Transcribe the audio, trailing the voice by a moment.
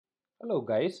Hello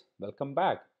guys, welcome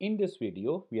back. In this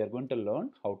video, we are going to learn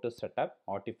how to set up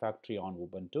Artifactory on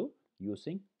Ubuntu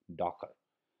using Docker.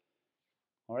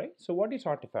 Alright, so what is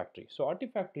Artifactory? So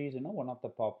Artifactory is one of the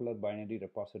popular binary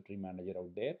repository manager out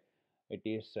there. It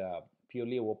is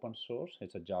purely open source.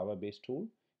 It's a Java based tool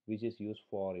which is used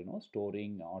for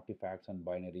storing artifacts and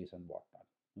binaries and whatnot.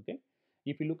 Okay,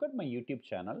 if you look at my YouTube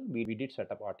channel, we did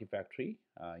set up Artifactory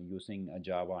using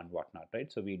Java and whatnot,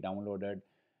 right? So we downloaded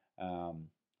um,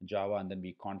 Java and then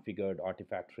we configured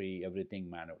Artifactory everything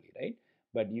manually, right?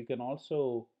 But you can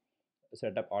also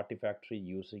set up Artifactory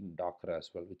using Docker as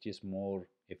well, which is more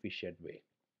efficient way.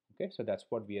 Okay, so that's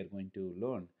what we are going to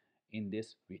learn in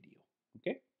this video.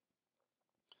 Okay,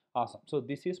 awesome. So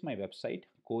this is my website,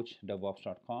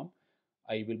 coachdevops.com.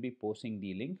 I will be posting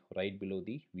the link right below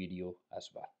the video as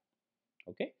well.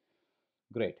 Okay,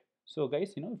 great. So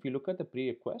guys, if you look at the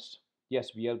prerequest,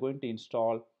 yes, we are going to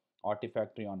install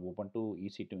Artifactory on Ubuntu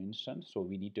EC2 instance. So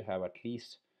we need to have at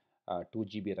least 2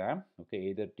 GB RAM, okay,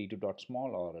 either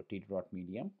T2.small or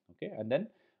T2.medium, okay, and then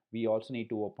we also need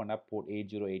to open up port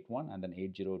 8081 and then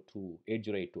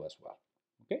 8082 as well.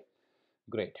 Okay,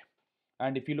 great.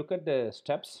 And if you look at the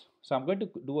steps, so I'm going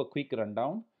to do a quick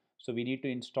rundown. So we need to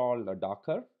install a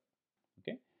Docker,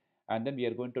 okay, and then we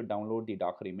are going to download the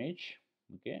Docker image,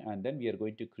 okay, and then we are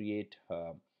going to create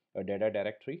a data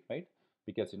directory, right?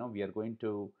 Because we are going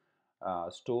to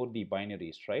store the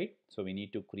binaries, right? So we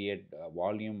need to create a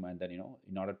volume, and then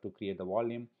in order to create the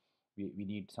volume, we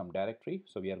need some directory.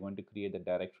 So we are going to create the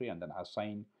directory and then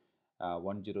assign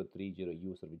 1030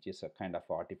 user, which is a kind of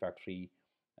Artifactory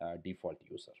default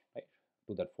user, right,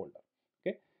 to that folder.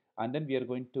 Okay, and then we are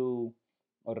going to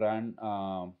run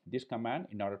this command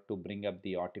in order to bring up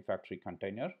the Artifactory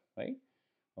container, right?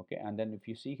 Okay, and then if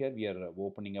you see here, we are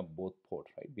opening up both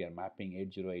ports, right? We are mapping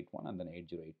 8081 and then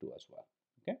 8082 as well.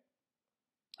 Okay,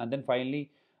 and then finally,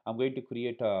 I'm going to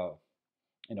create a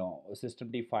a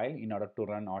systemd file in order to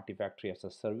run Artifactory as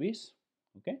a service.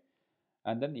 Okay,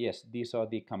 and then yes, these are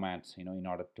the commands in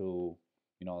order to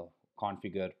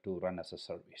configure to run as a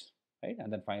service, right?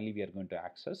 And then finally, we are going to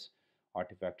access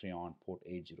Artifactory on port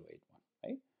 8081,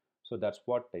 right? So that's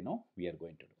what we are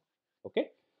going to do.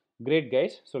 Okay, great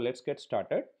guys. So let's get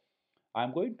started.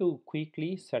 I'm going to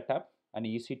quickly set up an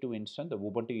EC2 instance, the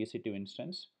Ubuntu EC2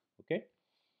 instance. Okay,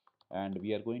 and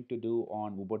we are going to do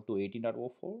on Ubuntu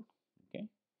 18.04. Okay,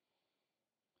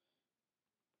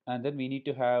 and then we need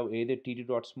to have either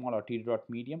t2.small or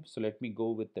t2.medium. So let me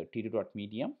go with the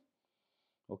t2.medium.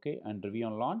 Okay, and review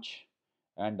on launch,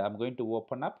 and I'm going to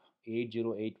open up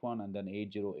 8081 and then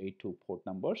 8082 port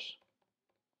numbers.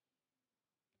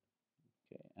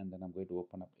 Okay, and then I'm going to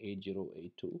open up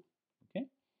 8082. Okay,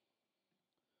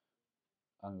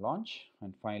 and launch,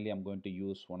 and finally I'm going to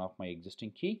use one of my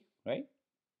existing key, right,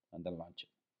 and then launch it.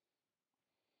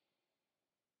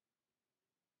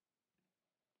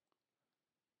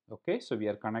 Okay, so we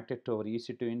are connected to our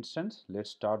EC2 instance.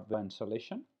 Let's start the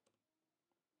installation.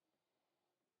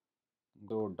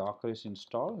 Go Docker is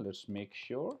installed. Let's make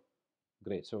sure.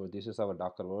 Great. So this is our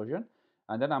Docker version,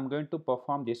 and then I'm going to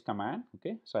perform this command.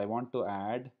 Okay, so I want to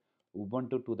add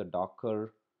Ubuntu to the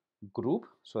Docker group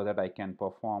so that I can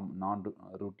perform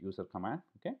non-root user command.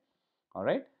 Okay, all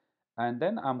right, and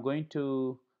then I'm going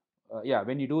to yeah,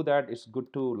 when you do that, it's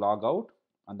good to log out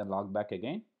and then log back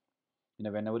again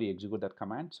whenever you execute that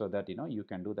command, so that you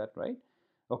can do that, right?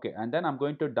 Okay, and then I'm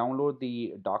going to download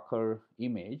the Docker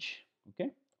image,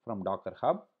 okay, from Docker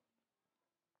Hub.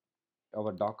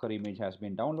 Our Docker image has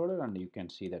been downloaded, and you can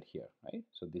see that here, right?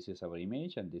 So this is our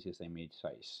image and this is the image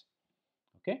size.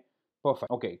 Okay,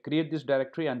 perfect. Okay, create this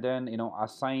directory and then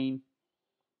assign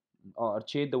or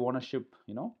change the ownership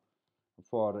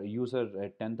for user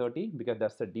at 1030, because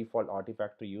that's the default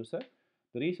Artifactory user.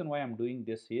 The reason why I'm doing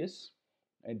this is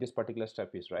this particular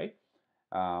step is, right,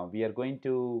 we are going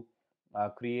to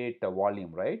create a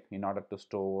volume, right, in order to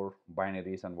store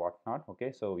binaries and whatnot.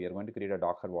 Okay, so we are going to create a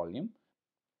Docker volume,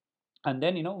 and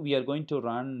then we are going to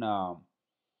run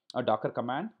a Docker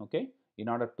command, okay, in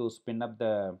order to spin up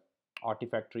the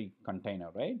Artifactory container,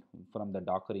 right, from the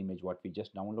Docker image what we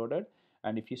just downloaded.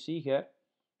 And if you see here,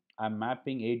 I'm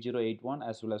mapping 8081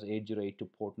 as well as 8082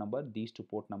 port number, these two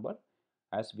port number,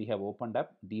 as we have opened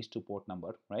up these two port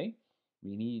number, right?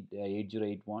 We need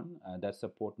 8081, that's the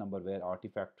port number where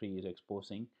Artifactory is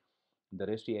exposing the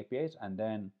REST APIs, and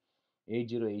then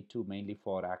 8082 mainly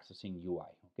for accessing UI.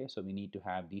 Okay, so we need to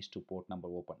have these two port number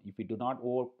open. If you do not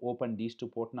open these two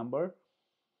port number,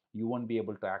 you won't be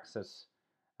able to access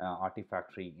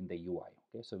Artifactory in the UI.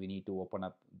 Okay, so we need to open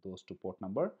up those two port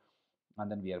number, and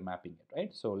then we are mapping it,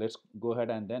 right? So let's go ahead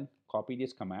and then copy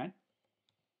this command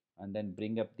and then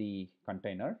bring up the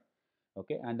container,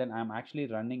 Okay, and then I'm actually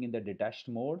running in the detached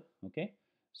mode. Okay,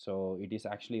 so it is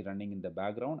actually running in the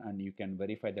background, and you can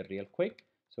verify that real quick.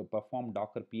 So perform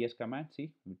docker ps command,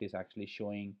 see it is actually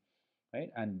showing,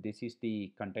 right? And this is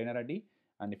the container ID,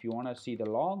 and if you want to see the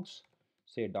logs,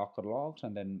 say docker logs,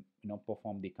 and then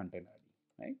perform the container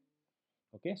ID, right?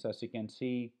 Okay, so as you can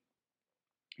see,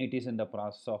 it is in the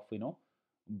process of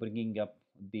bringing up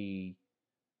the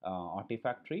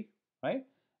Artifactory, right?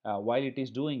 While it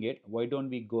is doing it, why don't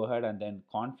we go ahead and then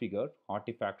configure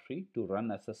Artifactory to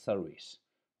run as a service?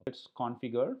 Let's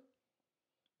configure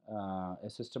a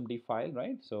systemd file,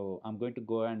 right? So I'm going to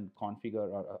go and configure,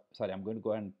 or sorry, I'm going to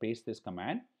go and paste this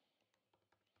command.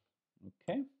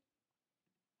 Okay,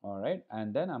 all right,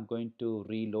 and then I'm going to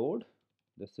reload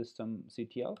the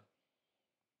systemctl,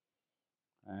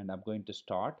 and I'm going to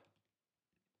start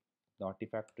the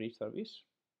Artifactory service.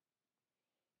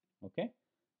 Okay,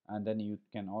 and then you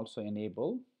can also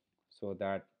enable so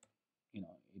that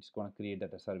it's going to create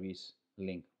that a service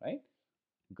link, right?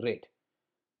 Great.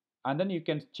 And then you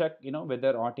can check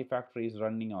whether Artifactory is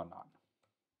running or not.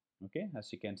 Okay,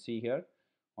 as you can see here,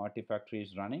 Artifactory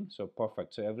is running, so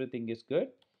perfect, so everything is good.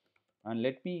 And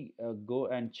let me go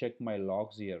and check my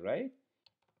logs here, right?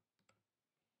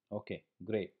 Okay,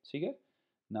 great. See here,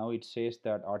 now it says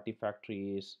that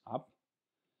Artifactory is up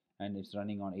and it's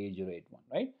running on A081,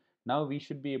 right? Now we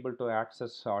should be able to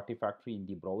access Artifactory in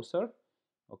the browser.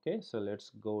 Okay, so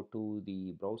let's go to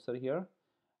the browser here,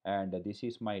 and this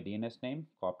is my DNS name.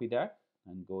 Copy that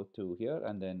and go to here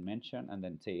and then mention and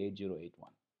then say 8081,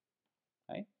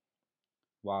 right?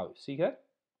 Wow, see here,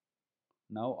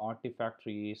 now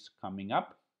Artifactory is coming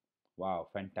up. Wow,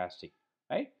 fantastic,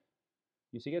 right?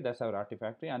 You see here, that's our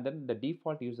Artifactory, and then the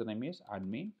default username is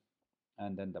admin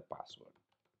and then the password.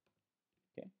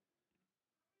 Okay,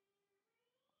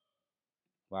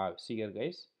 wow, see here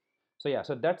guys. So yeah,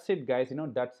 so that's it guys,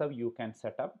 that's how you can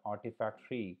set up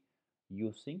Artifactory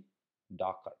using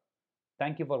Docker.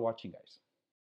 Thank you for watching guys.